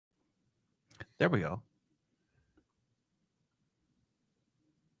There we go.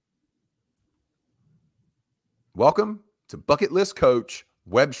 Welcome to Bucket List Coach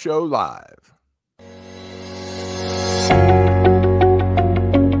Web Show Live.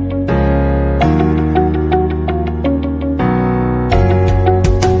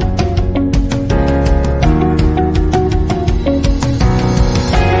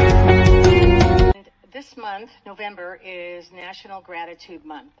 This month, November, is National Gratitude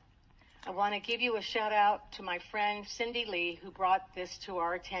Month. I want to give you a shout out to my friend Cindy Lee, who brought this to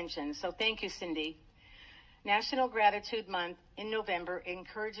our attention. So thank you, Cindy. National Gratitude Month in November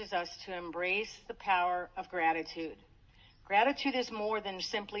encourages us to embrace the power of gratitude. Gratitude is more than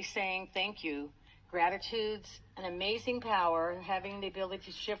simply saying thank you. Gratitude's an amazing power, having the ability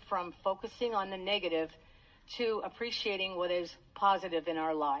to shift from focusing on the negative to appreciating what is positive in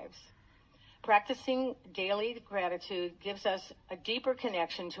our lives. Practicing daily gratitude gives us a deeper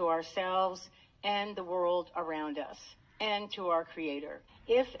connection to ourselves and the world around us, and to our Creator.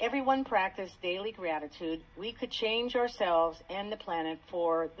 If everyone practiced daily gratitude, we could change ourselves and the planet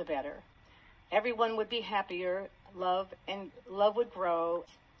for the better. Everyone would be happier, love would grow,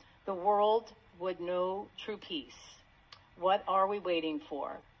 the world would know true peace. What are we waiting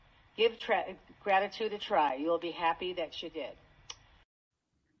for? Give gratitude a try. You'll be happy that you did.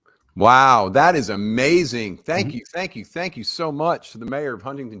 Wow, that is amazing. Thank you so much to the mayor of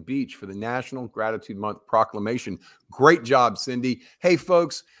Huntington Beach for the National Gratitude Month proclamation. Great job, Cindy. Hey,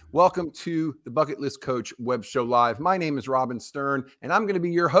 folks, welcome to the Bucket List Coach Web Show Live. My name is Robin Stern, and I'm going to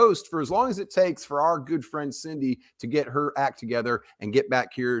be your host for as long as it takes for our good friend Cindy to get her act together and get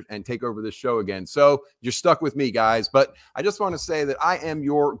back here and take over this show again. So you're stuck with me, guys. But I just want to say that I am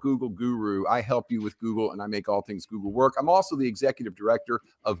your Google guru. I help you with Google, and I make all things Google work. I'm also the executive director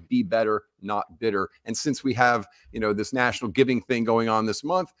of Be Better, Not Bitter. And since we have, this national giving thing going on this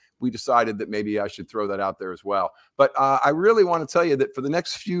month, we decided that maybe I should throw that out there as well. But I really want to tell you that for the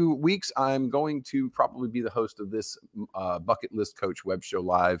next few weeks, I'm going to probably be the host of this Bucket List Coach Web Show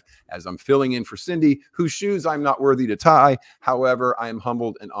Live, as I'm filling in for Cindy, whose shoes I'm not worthy to tie. However, I am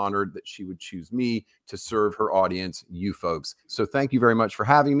humbled and honored that she would choose me to serve her audience, you folks. So thank you very much for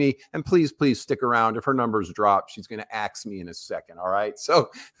having me. And please, please stick around. If her numbers drop, she's going to axe me in a second. All right.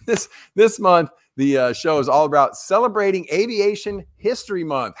 So this month, the show is all about celebrating Aviation History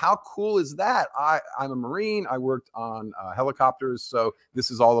Month. How cool is that? I'm a Marine. I worked on helicopters, so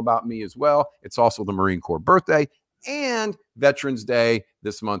this is all about me as well. It's also the Marine Corps birthday and Veterans Day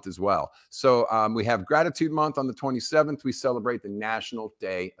this month as well. So we have Gratitude Month on the 27th. We celebrate the National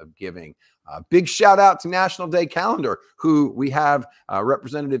Day of Giving. Big shout out to National Day Calendar, who we have a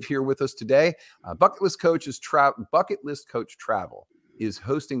representative here with us today. Bucket List Coach Travel is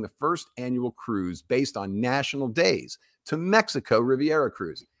hosting the first annual cruise based on national days to Mexico Riviera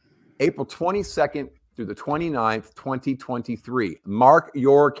Cruise, April 22nd through the 29th, 2023. Mark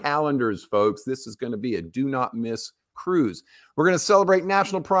your calendars, folks. This is going to be a do not miss cruise. We're going to celebrate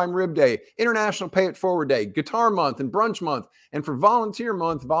National Prime Rib Day, International Pay It Forward Day, Guitar Month and Brunch Month, and for Volunteer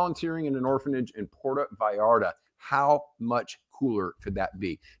Month, volunteering in an orphanage in Puerto Vallarta. How much cooler could that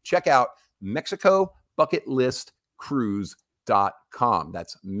be? Check out MexicoBucketListCruise.com.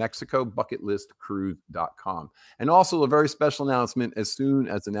 That's MexicoBucketListCruise.com. And also a very special announcement: as soon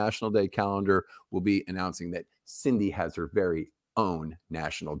as the National Day calendar will be announcing that Cindy has her very own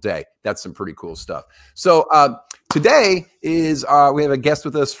National Day. That's some pretty cool stuff. So today is we have a guest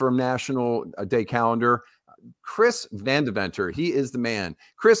with us from National Day calendar, Chris Vandeventer. He is the man.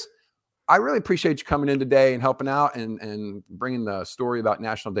 Chris, I really appreciate you coming in today and helping out and bringing the story about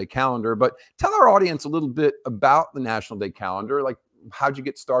National Day calendar. But tell our audience a little bit about the National Day calendar. Like, how'd you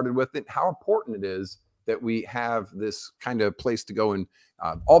get started with it? How important it is that we have this kind of place to go and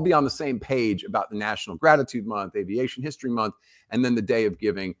all be on the same page about the National Gratitude Month, Aviation History Month, and then the Day of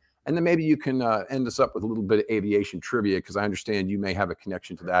Giving. And then maybe you can end us up with a little bit of aviation trivia, because I understand you may have a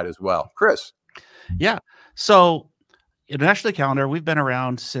connection to that as well. Chris. Yeah. So National Day calendar, we've been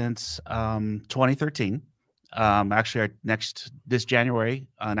around since 2013. Actually, this January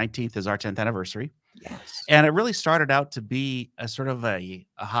 19th is our 10th anniversary. Yes. And it really started out to be a sort of a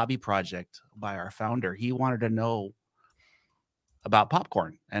hobby project by our founder. He wanted to know about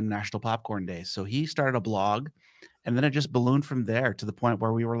popcorn and National Popcorn Day. So he started a blog, and then it just ballooned from there to the point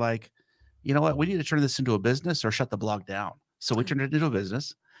where we were like, you know what, we need to turn this into a business or shut the blog down. So we turned it into a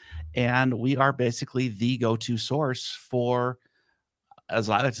business, and we are basically the go-to source for, as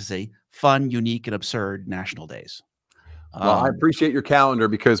I like to say, fun, unique, and absurd national days. Well, I Um, appreciate your calendar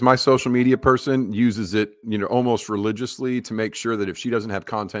because my social media person uses it, almost religiously to make sure that if she doesn't have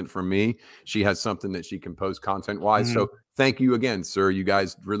content from me, she has something that she can post content wise. mhm. So thank you again, sir. You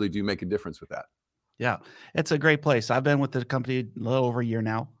guys really do make a difference with that. Yeah, it's a great place. I've been with the company a little over a year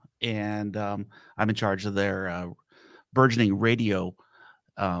now, and I'm in charge of their burgeoning radio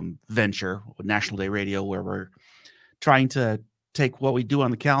venture, National Day Radio, where we're trying to take what we do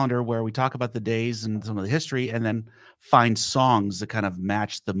on the calendar, where we talk about the days and some of the history, and then find songs that kind of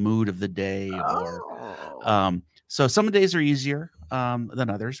match the mood of the day. Or Oh, so some days are easier than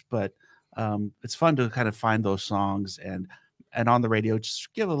others, but it's fun to kind of find those songs and on the radio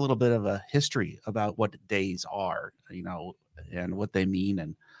just give a little bit of a history about what days are, and what they mean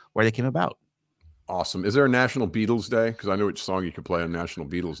and where they came about. awesome. Is there a National Beatles Day? Because I know which song you could play on National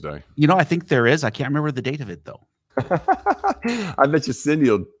Beatles Day. I think there is. I can't remember the date of it though. I bet you Cindy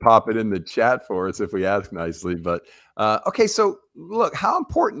will pop it in the chat for us if we ask nicely. But okay, so look, how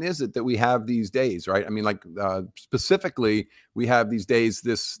important is it that we have these days, right? I mean, like specifically, we have these days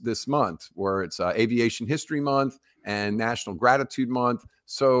this month where it's Aviation History Month and National Gratitude Month.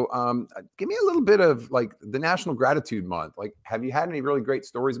 So give me a little bit of like the National Gratitude Month. Like, have you had any really great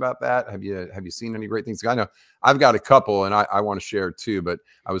stories about that? Have you seen any great things? I know I've got a couple and I want to share too, but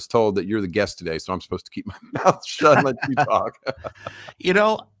I was told that you're the guest today, so I'm supposed to keep my mouth shut and let you talk. You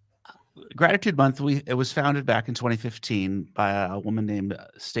know, Gratitude Month, it was founded back in 2015 by a woman named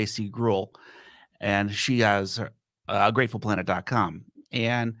Stacy Gruel, and she has gratefulplanet.com.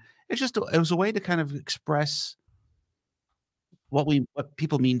 And it was a way to kind of express what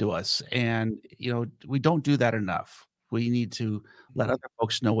people mean to us. And, we don't do that enough. We need to let other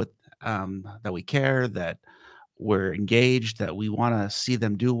folks know that we care, that we're engaged, that we want to see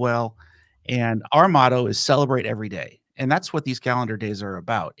them do well. And our motto is celebrate every day. And that's what these calendar days are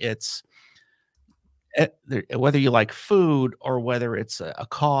about. It's whether you like food or whether it's a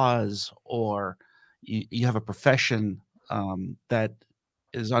cause or you have a profession that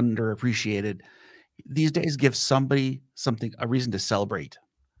is underappreciated. These days give somebody a reason to celebrate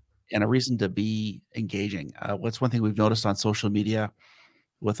and a reason to be engaging. What's one thing we've noticed on social media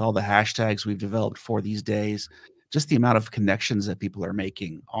with all the hashtags we've developed for these days, just the amount of connections that people are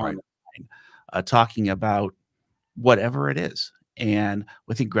making Right. online, talking about whatever it is. And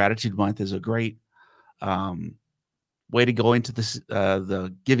I think Gratitude Month is a great um, way to go into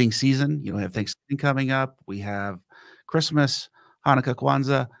the giving season. We have Thanksgiving coming up. We have Christmas, Hanukkah,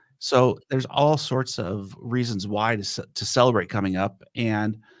 Kwanzaa. So there's all sorts of reasons why to celebrate coming up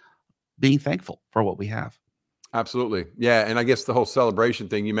and being thankful for what we have. Absolutely. Yeah. And I guess the whole celebration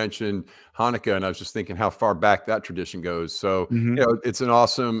thing, you mentioned Hanukkah, and I was just thinking how far back that tradition goes. So, Mhm. it's an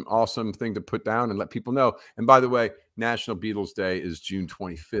awesome, awesome thing to put down and let people know. And by the way, National Beatles Day is June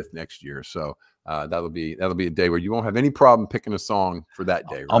 25th next year. So that'll be a day where you won't have any problem picking a song for that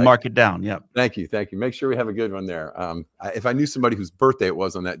day, I'll right? mark it down. Yep. Thank you. Thank you. Make sure we have a good one there. If I knew somebody whose birthday it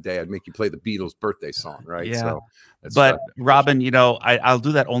was on that day, I'd make you play the Beatles birthday song, right? Yeah. So that's But Robin, I'll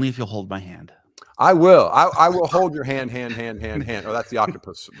do that only if you'll hold my hand. I will. I will hold your hand. Oh, that's the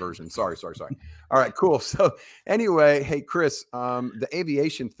octopus version. Sorry. All right, cool. So anyway, hey, Chris, the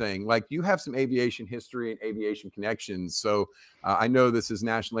aviation thing, like you have some aviation history and aviation connections. So I know this is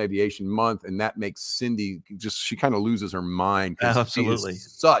National Aviation Month, and that makes Cindy she kind of loses her mind because she Absolutely.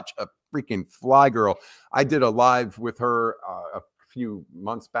 is such a freaking fly girl. I did a live with her a few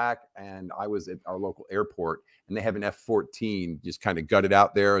months back, and I was at our local airport, and they have an F-14 just kind of gutted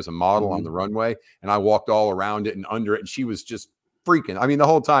out there as a model on the runway, and I walked all around it and under it, and she was just freaking. I mean, the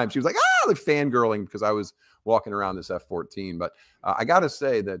whole time she was like, like fangirling because I was walking around this F-14. But I got to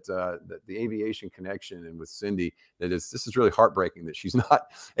say that that the aviation connection and with Cindy, this is really heartbreaking that she's not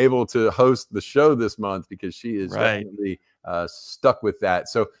able to host the show this month because she is definitely stuck with that.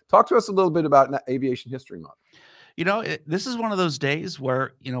 So talk to us a little bit about Aviation History Month. This is one of those days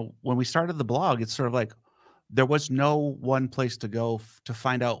where, when we started the blog, it's sort of like there was no one place to go to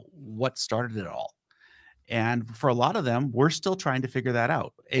find out what started it all. And for a lot of them, we're still trying to figure that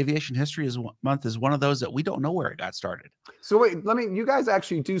out. Aviation History Month is one of those that we don't know where it got started. So wait, you guys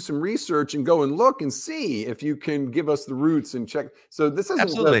actually do some research and go and look and see if you can give us the roots and check. So this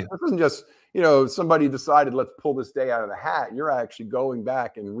isn't just somebody decided let's pull this day out of the hat. You're actually going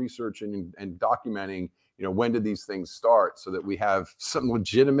back and researching and documenting, when did these things start so that we have some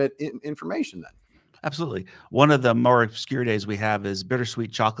legitimate information then. Absolutely. One of the more obscure days we have is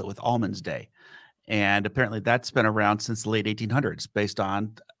Bittersweet Chocolate with Almonds Day. And apparently that's been around since the late 1800s based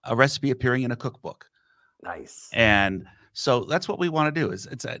on a recipe appearing in a cookbook. Nice. And so that's what we want to do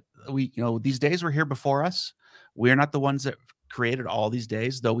these days were here before us. We're not the ones that created all these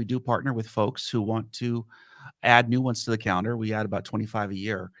days, though we do partner with folks who want to add new ones to the calendar. We add about 25 a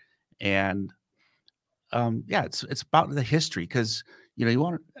year, and yeah, it's about the history because you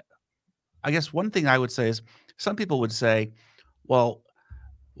want. I guess one thing I would say is some people would say, well,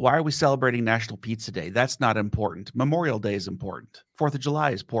 why are we celebrating National Pizza Day? That's not important. Memorial Day is important. 4th of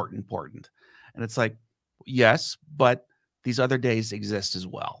July is important. And it's like, yes, but these other days exist as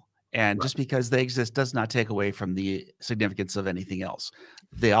well. And just because they exist does not take away from the significance of anything else.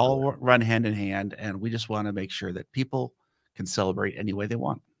 They all run hand in hand, and we just want to make sure that people can celebrate any way they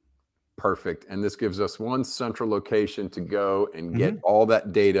want. Perfect. And this gives us one central location to go and get all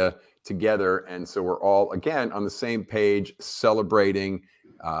that data together. And so we're all, again, on the same page, celebrating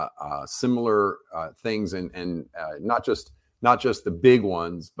similar things and not just the big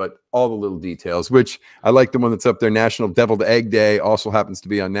ones, but all the little details, which I like the one that's up there. National Deviled Egg Day also happens to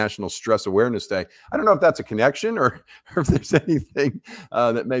be on National Stress Awareness Day. I don't know if that's a connection or if there's anything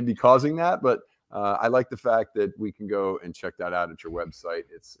that may be causing that, but I like the fact that we can go and check that out at your website.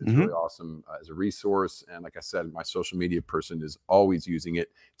 It's really awesome as a resource. And like I said, my social media person is always using it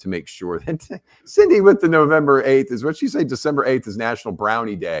to make sure that Cindy with the November 8th is what she say. December 8th is National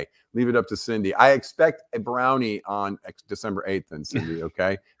Brownie Day. Leave it up to Cindy. I expect a brownie on December 8th then, Cindy,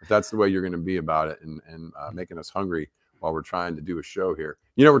 okay? If that's the way you're going to be about it and making us hungry while we're trying to do a show here.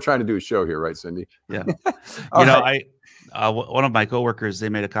 We're trying to do a show here, right, Cindy? Yeah. One of my coworkers, they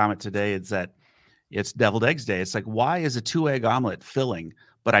made a comment today. It's that it's deviled eggs day. It's like, why is a 2-egg omelet filling,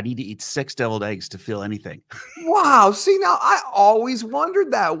 but I need to eat 6 deviled eggs to feel anything? Wow. See, now I always wondered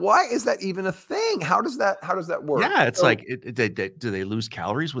that. Why is that even a thing? How does that work? Yeah, it's like, do they lose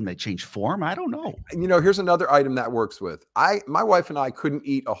calories when they change form? I don't know. Here's another item that works with. My wife and I couldn't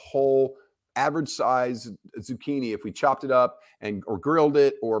eat a whole average size zucchini if we chopped it up or grilled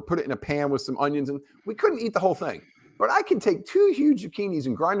it or put it in a pan with some onions, and we couldn't eat the whole thing. But I can take 2 huge zucchinis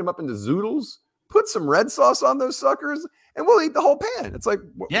and grind them up into zoodles, put some red sauce on those suckers, and we'll eat the whole pan. It's like,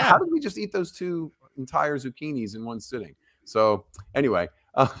 how did we just eat those 2 entire zucchinis in one sitting? So anyway,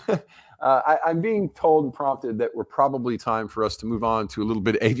 I'm being told and prompted that we're probably time for us to move on to a little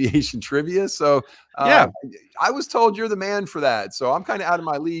bit of aviation trivia. So I was told you're the man for that. So I'm kind of out of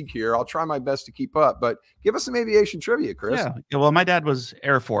my league here. I'll try my best to keep up, but give us some aviation trivia, Chris. Yeah. Well, my dad was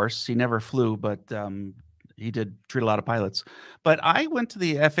Air Force. He never flew, but he did treat a lot of pilots. But I went to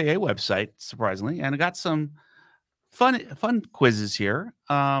the FAA website, surprisingly, and I got some fun quizzes here.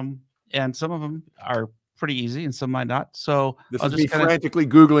 And some of them are pretty easy and some might not. So this is me frantically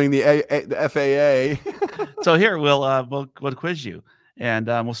Googling the FAA. So here we'll quiz you, and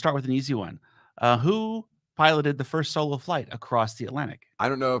we'll start with an easy one. Who piloted the first solo flight across the Atlantic? I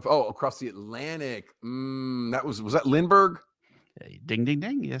don't know if across the Atlantic. Was that Lindbergh? Ding, ding,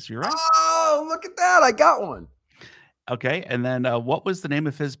 ding. Yes, you're right. Oh, look at that. I got one. Okay. And then what was the name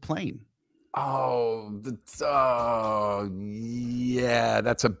of his plane? Yeah,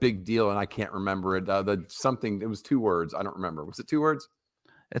 that's a big deal. And I can't remember it. It was 2 words. I don't remember. Was it 2 words?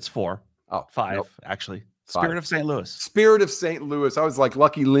 It's 4. Oh, 5, nope. Actually. 5. Spirit of St. Louis. Spirit of St. Louis. I was like,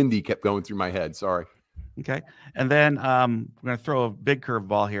 Lucky Lindy kept going through my head. Sorry. Okay. And then we're going to throw a big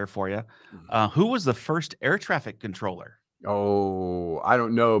curveball here for you. Who was the first air traffic controller? Oh, I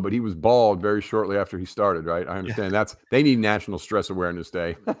don't know, but he was bald very shortly after he started, right? I understand. They need National Stress Awareness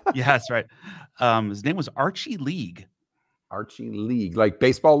Day. Yeah, that's right. His name was Archie League. Archie League, like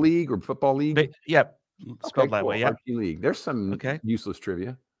baseball league or football league? Yep. Spelled that way. Yeah. Archie League. There's some useless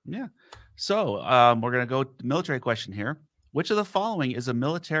trivia. Yeah. So we're going to go military question here. Which of the following is a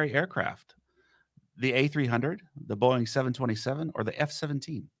military aircraft? The A300, the Boeing 727, or the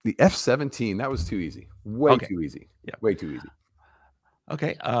F-17? The F-17. That was too easy. Way too easy. Yeah. Way too easy.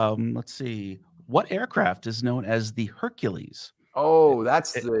 Okay. Let's see. What aircraft is known as the Hercules? Oh,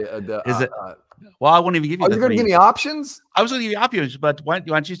 that's is it? Well, I won't even give you. You're going to give me options? I was going to give you options, but why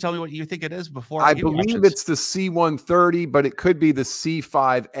don't you tell me what you think it is before I believe it's the C-130, but it could be the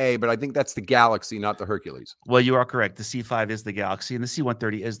C-5A, but I think that's the Galaxy, not the Hercules. Well, you are correct. The C-5 is the Galaxy, and the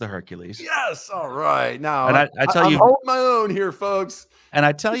C-130 is the Hercules. Yes. All right. Now, and I tell you, I'm holding my own here, folks. And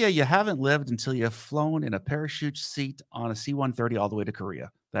I tell you, you haven't lived until you've flown in a parachute seat on a C-130 all the way to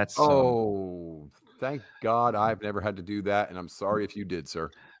Korea. That's thank God I've never had to do that, and I'm sorry if you did,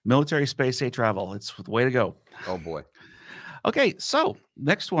 sir. Military space aid travel. It's the way to go. Oh, boy. Okay, so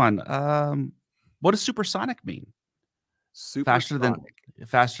next one. What does supersonic mean? Supersonic.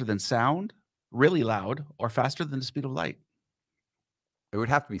 Faster than sound, really loud, or faster than the speed of light? It would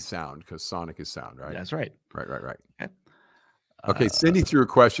have to be sound because sonic is sound, right? That's right. Right. Okay, Cindy threw a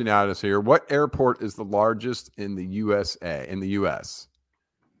question at us here. What airport is the largest in the USA, in the U.S.?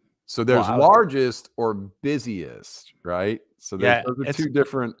 So there's largest or busiest, right? So those are 2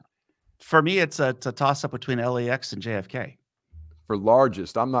 different. For me, it's a toss up between LAX and JFK. For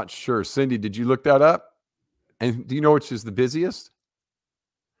largest, I'm not sure. Cindy, did you look that up? And do you know which is the busiest?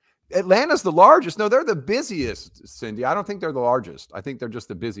 Atlanta's the largest. No, they're the busiest, Cindy. I don't think they're the largest. I think they're just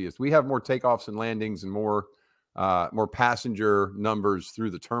the busiest. We have more takeoffs and landings and more passenger numbers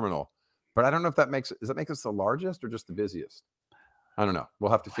through the terminal. But I don't know if does that make us the largest or just the busiest? I don't know.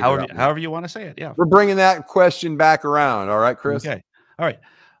 We'll have to figure it out. However you want to say it. Yeah. We're bringing that question back around. All right, Chris? Okay. All right.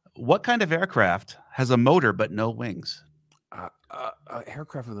 What kind of aircraft has a motor but no wings?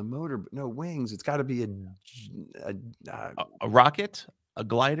 Aircraft with a motor but no wings. It's got to be A rocket, a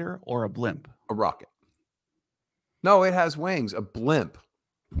glider, or a blimp? a rocket. No, it has wings. A blimp.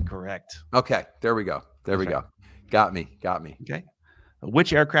 Correct. Okay, there we go. There we go. Got me. Okay.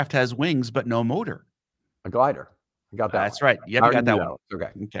 Which aircraft has wings but no motor? A glider. I got that. That's right. Yep, you got that one. Okay.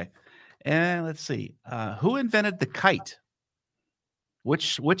 Okay. And let's see. Who invented the kite?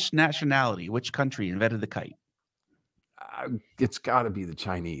 Which nationality, which country invented the kite? It's got to be the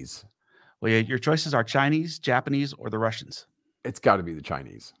Chinese. Well, your choices are Chinese, Japanese, or the Russians. It's got to be the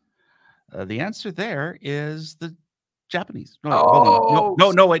Chinese. The answer there is the Japanese. No,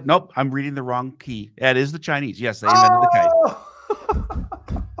 wait, nope. I'm reading the wrong key. It is the Chinese. Yes, they invented the kite.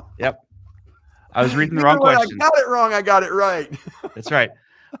 Yep. I was reading the wrong question. I got it wrong. I got it right. That's right.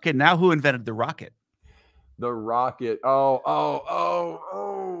 Okay, now who invented the rocket? The rocket.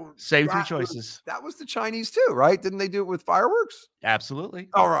 Same three choices. That was the Chinese too, right? Didn't they do it with fireworks? Absolutely.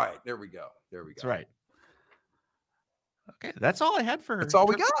 All right. There we go. That's right. Okay, that's all I had for. That's all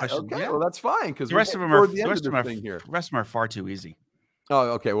we got. Questions. Okay, yeah. well that's fine because the rest of them are far too easy.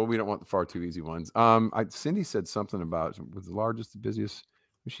 Oh, okay. Well, we don't want the far too easy ones. Cindy said something about was the largest, the busiest.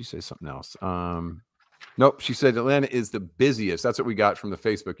 Did she say something else? Nope. She said Atlanta is the busiest. That's what we got from the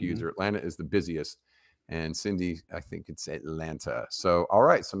Facebook user. Atlanta is the busiest. And Cindy, I think it's Atlanta. So, all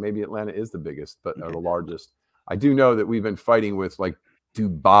right. So maybe Atlanta is the biggest, but the largest. I do know that we've been fighting with like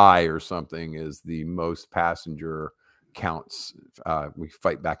Dubai or something is the most passenger counts. We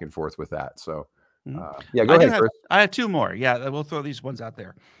fight back and forth with that. So, yeah, go ahead, Chris. I have two more. Yeah, we'll throw these ones out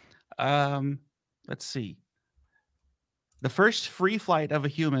there. Let's see. The first free flight of a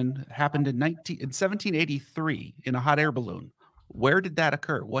human happened in 1783 in a hot air balloon. Where did that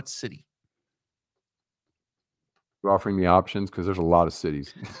occur? What city? You're offering me options because there's a lot of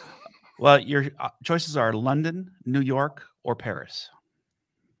cities. Well, your choices are London, New York, or Paris.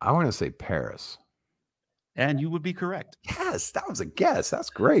 I want to say Paris. And you would be correct. Yes, that was a guess. That's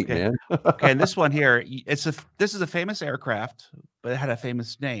great, man. Okay, and this one here, this is a famous aircraft, but it had a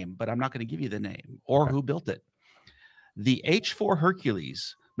famous name, but I'm not going to give you the name or who built it. The H-4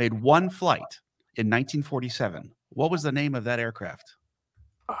 Hercules made one flight in 1947. What was the name of that aircraft?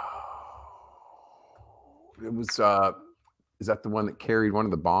 It was is that the one that carried one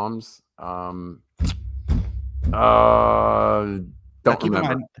of the bombs? Keep in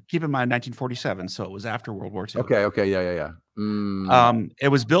mind 1947, so it was after World War II. Okay, yeah. It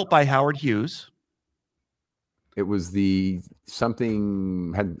was built by Howard Hughes. It was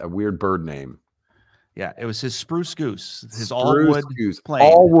something had a weird bird name. Yeah, it was his Spruce Goose, his all-wood plane.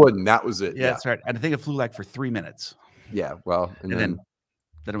 All wooden, that was it. Yeah, that's right. And I think it flew like for 3 minutes. Yeah, well, and then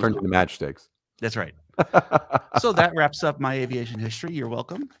it turned into matchsticks. That's right. So that wraps up my aviation history. You're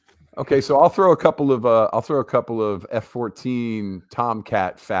welcome. Okay, so I'll throw a couple of F-14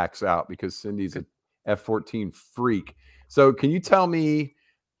 Tomcat facts out because Cindy's an F-14 freak. So can you tell me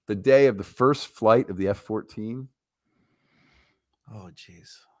the day of the first flight of the F-14? Oh,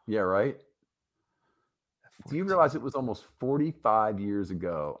 geez. Yeah, right. Do you realize it was almost 45 years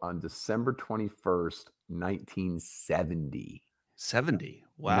ago on December 21st, 1970? 70.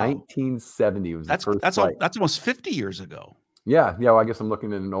 Wow. 1970 was the first flight. That's almost 50 years ago. Yeah. Well, I guess I'm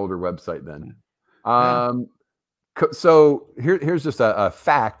looking at an older website then. So here's just a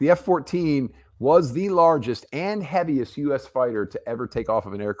fact. The F-14 was the largest and heaviest U.S. fighter to ever take off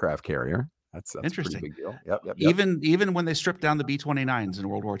of an aircraft carrier. That's interesting. A pretty big deal. Yep. Even when they stripped down the B-29s in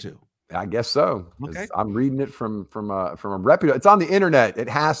World War II. I guess so. Okay. I'm reading it from a reputable. It's on the internet. It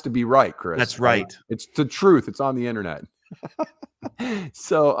has to be right, Chris. That's right. It's the truth. It's on the internet.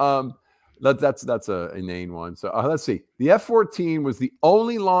 So that's a inane one. So let's see. The F-14 was the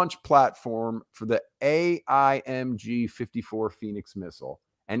only launch platform for the AIMG-54 Phoenix missile,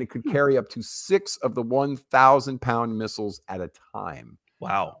 and it could carry up to 6 of the 1,000-pound missiles at a time.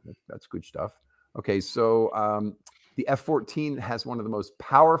 Wow, that's good stuff. Okay, so the F-14 has one of the most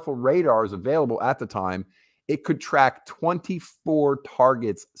powerful radars available at the time. It could track 24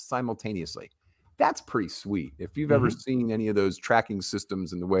 targets simultaneously. That's pretty sweet. If you've ever seen any of those tracking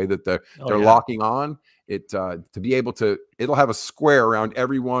systems and the way that they're Oh, yeah. locking on it, to be able to, it'll have a square around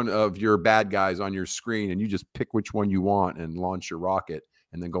every one of your bad guys on your screen, and you just pick which one you want and launch your rocket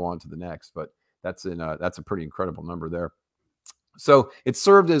and then go on to the next. But that's a pretty incredible number there. So it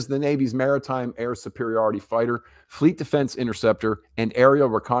served as the Navy's maritime air superiority fighter, fleet defense interceptor, and aerial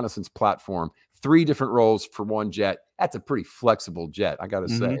reconnaissance platform. 3 different roles for one jet. That's a pretty flexible jet, I got to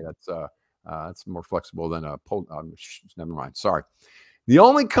say. That's more flexible than a pole. Never mind. Sorry. The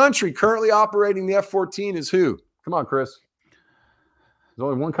only country currently operating the F-14 is who? Come on, Chris. There's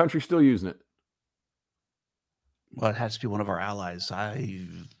only one country still using it. Well, it has to be one of our allies. I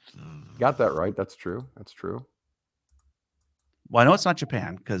got that right. That's true. That's true. Well, I know it's not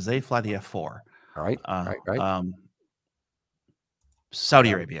Japan because they fly the F-4. All right. Right.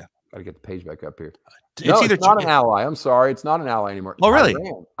 Saudi Arabia. Got to get the page back up here. It's not an ally. I'm sorry, it's not an ally anymore. Oh, really?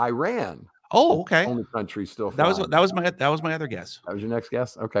 Iran. Oh, okay. Only country still. That was my other guess. That was your next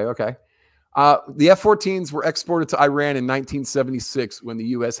guess. Okay. The F-14s were exported to Iran in 1976 when the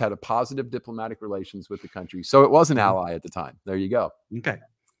U.S. had a positive diplomatic relations with the country. So it was an ally at the time. There you go.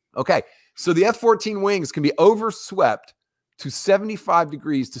 Okay. So the F-14 wings can be overswept to 75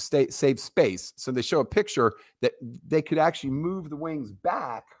 degrees to save space. So they show a picture that they could actually move the wings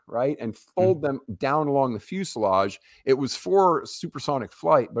back, right, and fold them down along the fuselage. It was for supersonic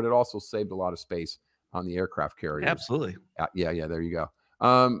flight, but it also saved a lot of space on the aircraft carriers. Absolutely. Yeah, there you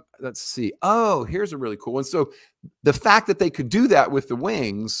go. Let's see. Oh, here's a really cool one. So the fact that they could do that with the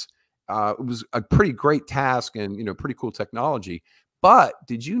wings was a pretty great task and, pretty cool technology. But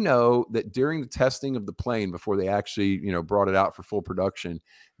did you know that during the testing of the plane, before they actually, brought it out for full production,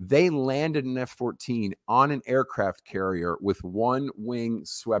 they landed an F-14 on an aircraft carrier with one wing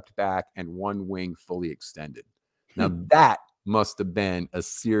swept back and one wing fully extended? Now, that must have been a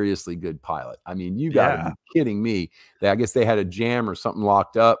seriously good pilot. I mean, you got to be kidding me. I guess they had a jam or something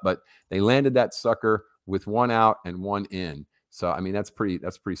locked up, but they landed that sucker with one out and one in. So, I mean, that's pretty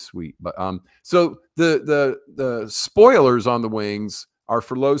sweet. But so the spoilers on the wings are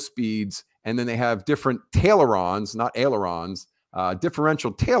for low speeds, and then they have different tailerons, not ailerons,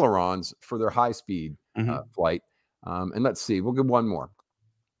 differential tailerons for their high speed flight. And let's see, we'll get one more.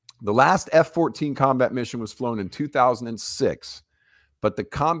 The last F-14 combat mission was flown in 2006, but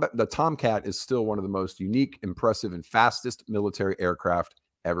the Tomcat is still one of the most unique, impressive, and fastest military aircraft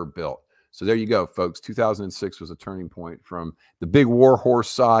ever built. So there you go, folks. 2006 was a turning point from the big warhorse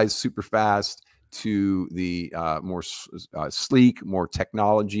size, super fast, to the more sleek, more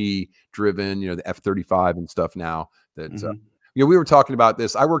technology-driven, the F-35 and stuff now. That we were talking about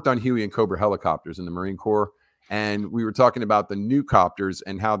this. I worked on Huey and Cobra helicopters in the Marine Corps, and we were talking about the new copters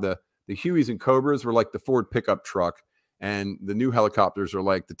and how the Hueys and Cobras were like the Ford pickup truck, and the new helicopters are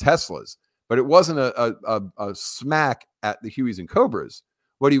like the Teslas. But it wasn't a smack at the Hueys and Cobras.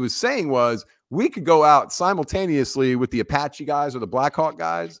 What he was saying was we could go out simultaneously with the Apache guys or the Black Hawk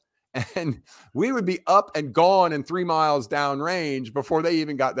guys, and we would be up and gone in 3 miles downrange before they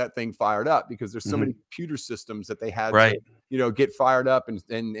even got that thing fired up, because there's so many computer systems that they had to, get fired up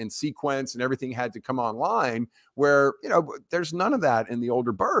and sequence, and everything had to come online, where, there's none of that in the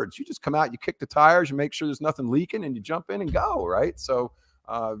older birds. You just come out, you kick the tires, you make sure there's nothing leaking, and you jump in and go, right? So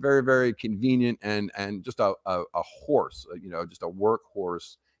very, very convenient and just a horse, just a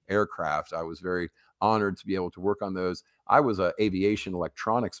workhorse aircraft. I was very honored to be able to work on those. I was an aviation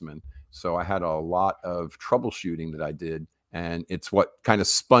electronicsman, so I had a lot of troubleshooting that I did, and it's what kind of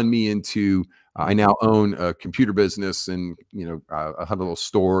spun me into. I now own a computer business, and I have a little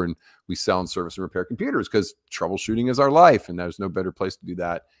store, and we sell and service and repair computers because troubleshooting is our life, and there's no better place to do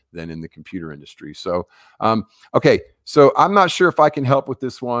that than in the computer industry. So, okay, so I'm not sure if I can help with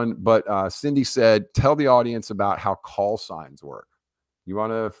this one, but Cindy said, tell the audience about how call signs work. You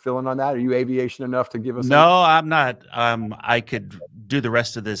want to fill in on that? Are you aviation enough to give us? No, I'm not. I could do the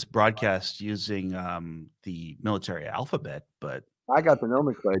rest of this broadcast using the military alphabet, but I got the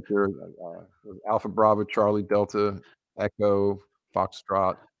nomenclature: Alpha, Bravo, Charlie, Delta, Echo,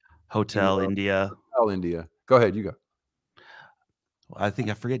 Foxtrot, Hotel India. Hotel India. Go ahead, you go. Well, I think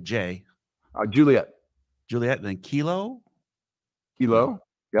I forget J. Juliet. Juliet, and then Kilo. Kilo.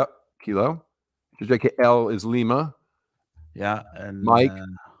 Yep, Kilo. L is Lima. Yeah, and Mike,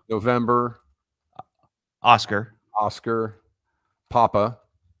 November, Oscar, Papa.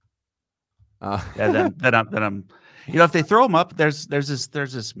 Yeah, then I'm, if they throw them up, there's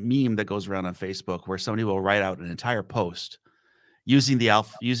this meme that goes around on Facebook where somebody will write out an entire post using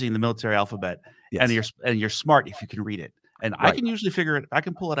the military alphabet, and you're smart if you can read it. And I can usually figure it. I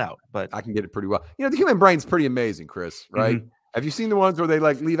can pull it out, but I can get it pretty well. The human brain's pretty amazing, Chris. Right? Have you seen the ones where they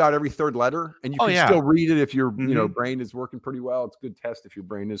like leave out every third letter and you Oh can yeah. still read it if your Mhm. brain is working pretty well? It's a good test if your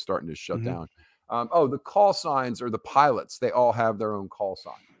brain is starting to shut Mhm. down. Oh, the call signs or the pilots, they all have their own call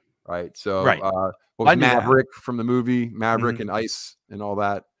sign, right? So Right. what was I knew that. Maverick from the movie Maverick Mhm. and Ice and all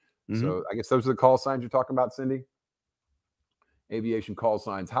that? Mhm. So I guess those are the call signs you're talking about, Cindy. Aviation call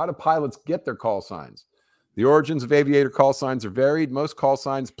signs. How do pilots get their call signs? The origins of aviator call signs are varied. Most call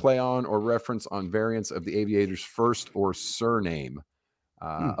signs play on or reference on variants of the aviator's first or surname.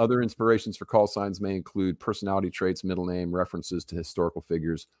 Hmm. Other inspirations for call signs may include personality traits, middle name, references to historical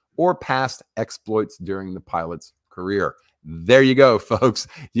figures, or past exploits during the pilot's career. There you go, folks.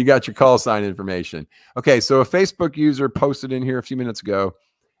 You got your call sign information. Okay, so a Facebook user posted in here a few minutes ago.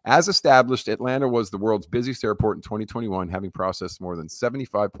 As established, Atlanta was the world's busiest airport in 2021, having processed more than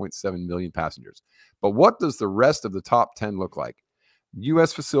 75.7 million passengers. But what does the rest of the top 10 look like?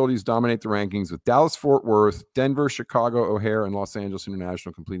 U.S. facilities dominate the rankings, with Dallas-Fort Worth, Denver, Chicago, O'Hare, and Los Angeles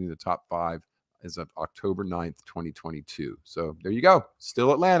International completing the top 5 as of October 9th, 2022. So there you go.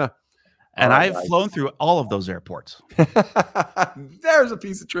 Still Atlanta. All And right, I've flown through all of those airports. guys. There's a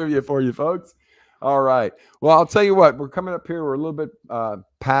piece of trivia for you, folks. All right. Well, I'll tell you what. We're coming up here. We're a little bit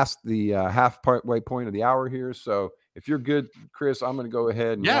past the halfway point of the hour here. So if you're good, Chris, I'm going to go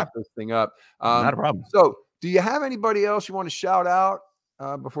ahead and Yeah. wrap this thing up. Not a problem. So do you have anybody else you want to shout out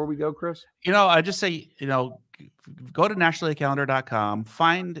before we go, Chris? I just say, go to nationaldaycalendar.com,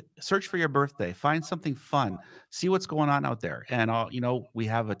 search for your birthday, find something fun, see what's going on out there. And, we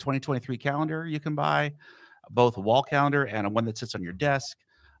have a 2023 calendar you can buy, both a wall calendar and one that sits on your desk.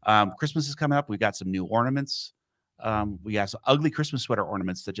 Christmas is coming up. We got some new ornaments. We got some ugly Christmas sweater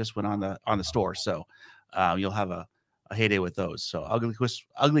ornaments that just went on the store. So you'll have a heyday with those. So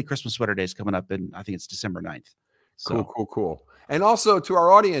ugly Christmas sweater day is coming up, and I think it's December 9th. So. Cool. And also to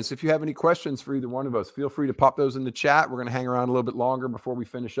our audience, if you have any questions for either one of us, feel free to pop those in the chat. We're going to hang around a little bit longer before we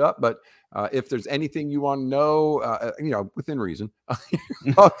finish up. But if there's anything you want to know, within reason,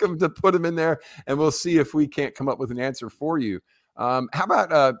 you're welcome to put them in there, and we'll see if we can't come up with an answer for you. How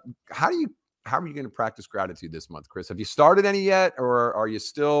about how are you going to practice gratitude this month, Chris? Have you started any yet, or are you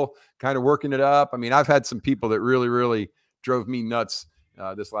still kind of working it up? I mean, I've had some people that really, really drove me nuts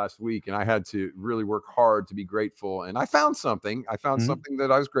this last week, and I had to really work hard to be grateful. And I found something. Something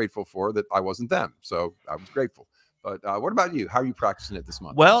that I was grateful for that I wasn't them. So I was grateful. But what about you? How are you practicing it this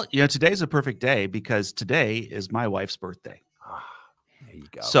month? Well, today's a perfect day because today is my wife's birthday. There you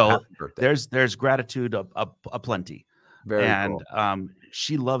go. So there's gratitude aplenty. Very cool.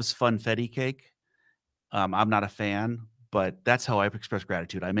 She loves funfetti cake. I'm not a fan, but that's how I express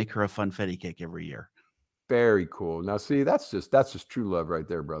gratitude. I make her a funfetti cake every year. Very cool. Now, see, that's just true love right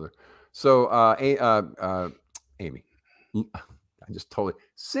there, brother. So, Amy, I just totally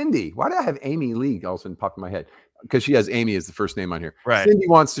Cindy. Why did I have Amy Lee all of a sudden pop in my head? Because she has Amy as the first name on here. Right. Cindy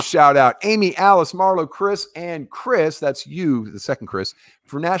wants to shout out Amy, Alice, Marlo, Chris, and Chris. That's you, the second Chris.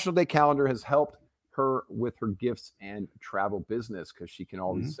 For National Day Calendar has helped her with her gifts and travel business because she can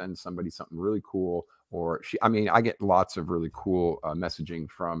always send somebody something really cool. Or I get lots of really cool messaging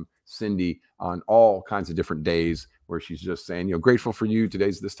from Cindy on all kinds of different days where she's just saying, grateful for you.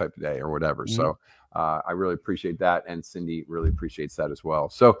 Today's this type of day or whatever. So I really appreciate that. And Cindy really appreciates that as well.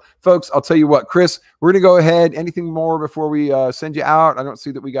 So folks, I'll tell you what, Chris, we're going to go ahead. Anything more before we send you out? I don't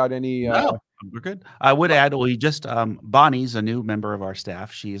see that we got any. No, we're good. I would add, Bonnie's a new member of our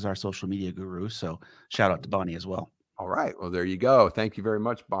staff. She is our social media guru. So shout out to Bonnie as well. All right. Well, there you go. Thank you very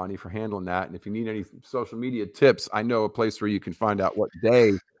much, Bonnie, for handling that. And if you need any social media tips, I know a place where you can find out what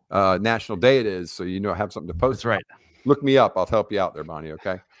day, National Day it is. So, have something to post. That's right. Look me up. I'll help you out there, Bonnie.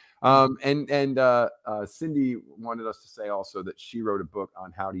 Okay. Cindy wanted us to say also that she wrote a book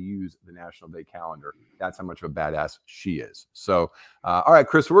on how to use the National Day Calendar. That's how much of a badass she is. So, all right,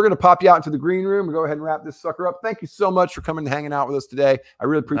 Chris, we're going to pop you out into the green room and go ahead and wrap this sucker up. Thank you so much for coming and hanging out with us today. I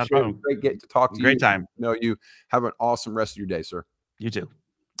really appreciate it. Great getting to talk to you. Great time. Know you. Have an awesome rest of your day, sir. You too.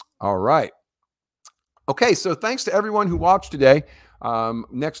 All right. Okay. So thanks to everyone who watched today.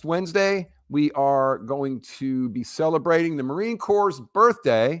 Next Wednesday, we are going to be celebrating the Marine Corps'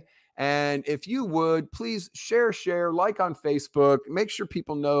 birthday. And if you would, please share, like on Facebook, make sure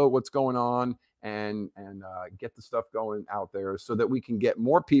people know what's going on and get the stuff going out there so that we can get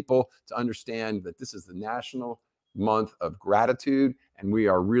more people to understand that this is the National Month of Gratitude. And we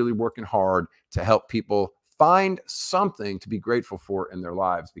are really working hard to help people find something to be grateful for in their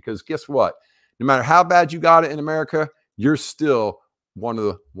lives. Because guess what? No matter how bad you got it in America, you're still one of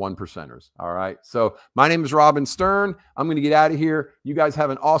the 1%ers. All right. So my name is Robin Stern. I'm going to get out of here. You guys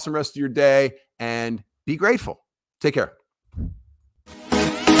have an awesome rest of your day and be grateful. Take care.